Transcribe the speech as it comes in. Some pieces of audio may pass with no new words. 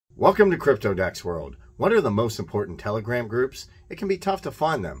Welcome to CryptoDexWorld. What are the most important Telegram groups? It can be tough to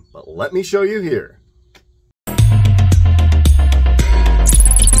find them, but let me show you here.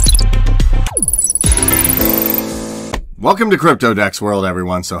 Welcome to CryptoDexWorld,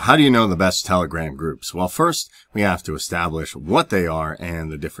 everyone. So how do you know the best Telegram groups? Well, first, we have to establish what they are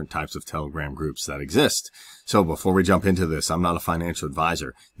and the different types of Telegram groups that exist. So before we jump into this, I'm not a financial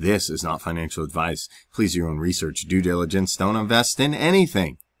advisor. This is not financial advice. Please do your own research, due diligence. Don't invest in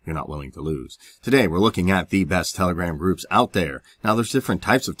anything you're not willing to lose. Today, we're looking at the best Telegram groups out there. Now, there's different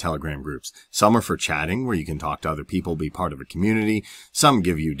types of Telegram groups. Some are for chatting, where you can talk to other people, be part of a community. Some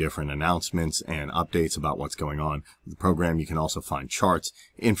give you different announcements and updates about what's going on with the program. You can also find charts,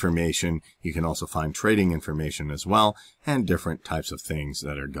 information. You can also find trading information as well, and different types of things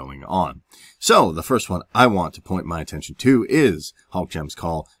that are going on. So, the first one I want to point my attention to is HawkGem's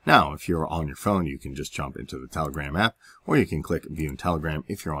Call. Now, if you're on your phone, you can just jump into the Telegram app, or you can click View in Telegram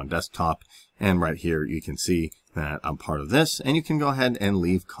if you're on desktop. And right here, you can see that I'm part of this, and you can go ahead and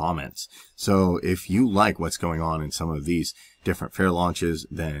leave comments. So if you like what's going on in some of these different fair launches,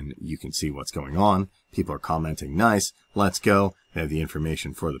 then you can see what's going on. People are commenting, nice, let's go. They have the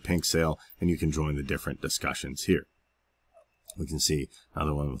information for the pink sale, and you can join the different discussions here. We can see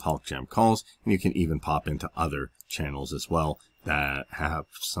another one with HawkGem calls, and you can even pop into other channels as well that have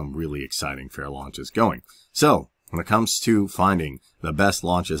some really exciting fair launches going. So when it comes to finding the best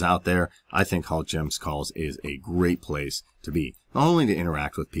launches out there, I think HawkGem's Calls is a great place to be, not only to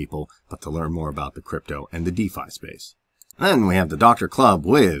interact with people, but to learn more about the crypto and the DeFi space. Then we have the Dr. Club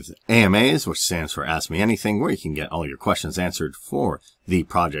with AMAs, which stands for Ask Me Anything, where you can get all your questions answered for the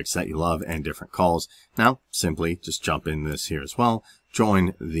projects that you love and different calls. Now, simply just jump in this here as well,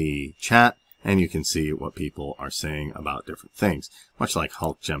 join the chat, and you can see what people are saying about different things. Much like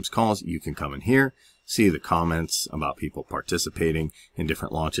HawkGem's Calls, you can come in here, see the comments about people participating in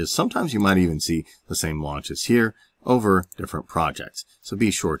different launches. Sometimes you might even see the same launches here over different projects. So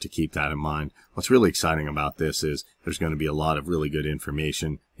be sure to keep that in mind. What's really exciting about this is there's going to be a lot of really good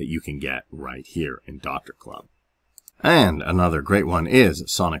information that you can get right here in Dr. Club. And another great one is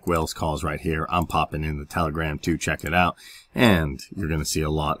Sonic Whales Calls right here. I'm popping in the Telegram to check it out. And you're going to see a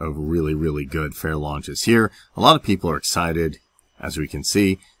lot of really, really good fair launches here. A lot of people are excited. As we can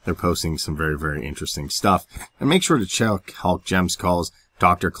see, they're posting some very, very interesting stuff. And make sure to check HawkGem's Calls,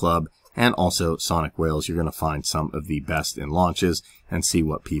 Dr. Club, and also Sonic Whales. You're going to find some of the best in launches and see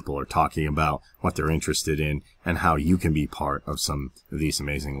what people are talking about, what they're interested in, and how you can be part of some of these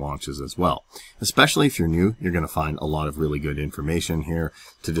amazing launches as well. Especially if you're new, you're going to find a lot of really good information here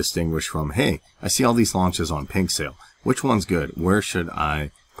to distinguish from, hey, I see all these launches on Pink Sale. Which one's good? Where should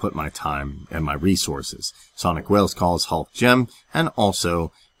I put my time and my resources? Sonic Whales Calls, HawkGem, and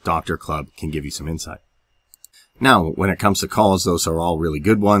also Dr. Club can give you some insight. Now, when it comes to calls, those are all really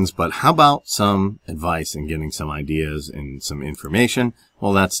good ones, but how about some advice and getting some ideas and some information?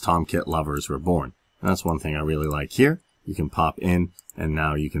 Well, that's Tomkit Lovers Reborn. And that's one thing I really like here. You can pop in, and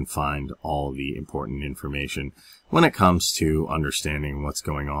now you can find all the important information when it comes to understanding what's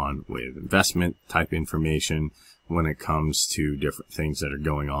going on with investment type information, when it comes to different things that are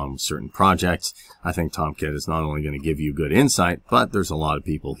going on with certain projects. I think Tomkit is not only going to give you good insight, but there's a lot of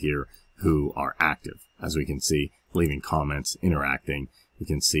people here who are active. As we can see, leaving comments, interacting. We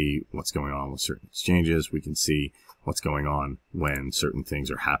can see what's going on with certain exchanges. We can see what's going on when certain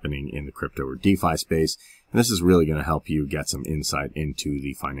things are happening in the crypto or DeFi space. And this is really going to help you get some insight into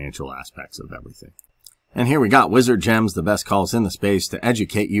the financial aspects of everything. And here we got Wizard Gems, the best calls in the space to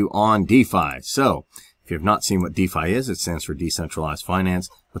educate you on DeFi. So if you have not seen what DeFi is, it stands for decentralized finance.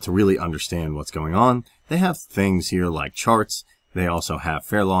 But to really understand what's going on, they have things here like charts. They also have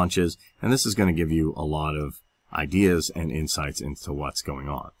fair launches, and this is going to give you a lot of ideas and insights into what's going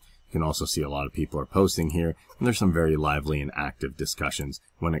on. You can also see a lot of people are posting here, and there's some very lively and active discussions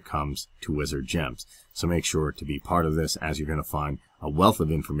when it comes to Wizard Gems. So make sure to be part of this, as you're going to find a wealth of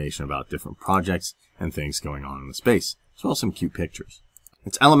information about different projects and things going on in the space, as well as some cute pictures.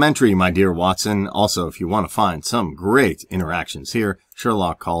 It's elementary, my dear Watson. Also, if you want to find some great interactions here,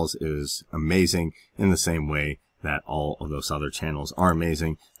 Sherlock Calls is amazing in the same way that all of those other channels are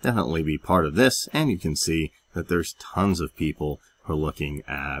amazing. Definitely be part of this, and you can see that there's tons of people who are looking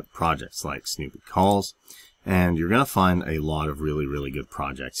at projects like Snoopy Calls, and you're going to find a lot of really, really good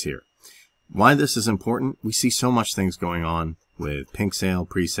projects here. Why this is important? We see so much things going on with pink sale,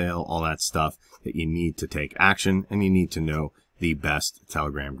 pre-sale, all that stuff, that you need to take action, and you need to know the best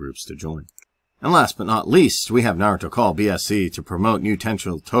Telegram groups to join. And last but not least, we have Naruto Call BSC to promote new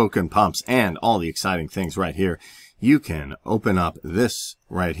potential token pumps and all the exciting things right here. you can open up this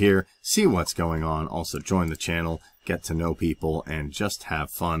right here, see what's going on, also join the channel, get to know people, and just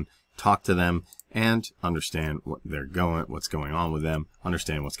have fun, talk to them, and understand what's going on with them,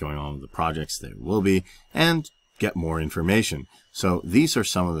 understand what's going on with the projects there will be, and get more information. So these are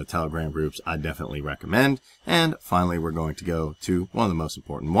some of the Telegram groups I definitely recommend. And finally, we're going to go to one of the most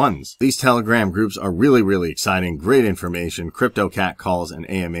important ones. These Telegram groups are really, really exciting, great information, crypto cat calls and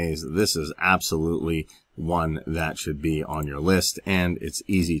AMAs. This is absolutely one that should be on your list, and it's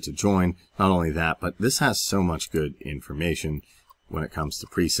easy to join. Not only that, but this has so much good information when it comes to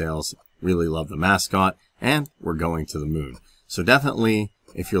pre-sales. Really love the mascot, and we're going to the moon. So definitely,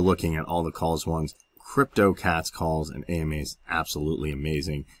 if you're looking at all the calls ones, Crypto Cats calls and AMAs, absolutely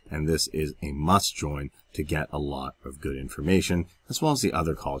amazing, and this is a must join to get a lot of good information, as well as the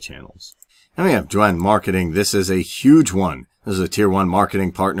other call channels. And we have Dwen Marketing. This is a huge one. This is a tier 1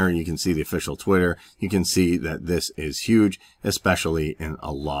 marketing partner. You can see the official Twitter. You can see that this is huge, especially in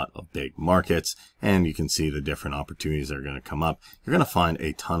a lot of big markets. And you can see the different opportunities that are going to come up. You're going to find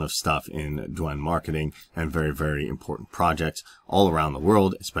a ton of stuff in Dwen Marketing and very, very important projects all around the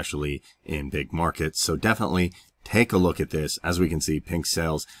world, especially in big markets. So definitely take a look at this. As we can see, Pink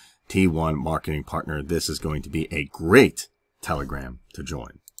Sales T1 marketing partner. This is going to be a great Telegram to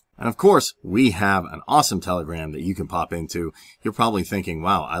join. And of course, we have an awesome Telegram that you can pop into. You're probably thinking,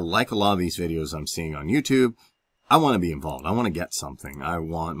 wow, I like a lot of these videos I'm seeing on YouTube. I want to be involved. I want to get something. I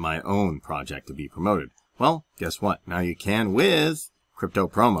want my own project to be promoted. Well, guess what? Now you can with Crypto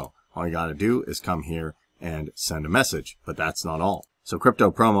Promo. All you got to do is come here and send a message, but that's not all. So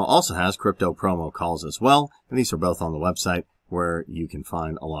Crypto Promo also has Crypto Promo calls as well. And these are both on the website, where you can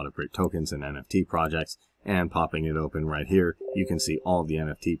find a lot of great tokens and NFT projects. And popping it open right here, you can see all the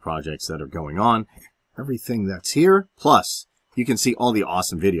NFT projects that are going on, everything that's here. Plus, you can see all the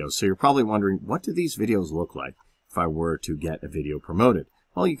awesome videos. So you're probably wondering, what do these videos look like if I were to get a video promoted?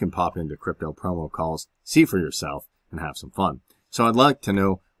 Well, you can pop into Crypto Promo calls, see for yourself, and have some fun. So I'd like to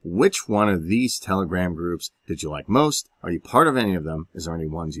know, which one of these Telegram groups did you like most? Are you part of any of them? Is there any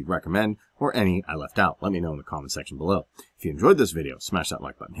ones you'd recommend, or any I left out? Let me know in the comment section below. If you enjoyed this video, smash that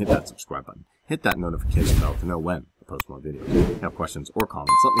like button, hit that subscribe button, hit that notification bell to know when I post more videos. If you have questions or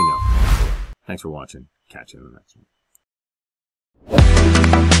comments, let me know. Thanks for watching. Catch you in the next one.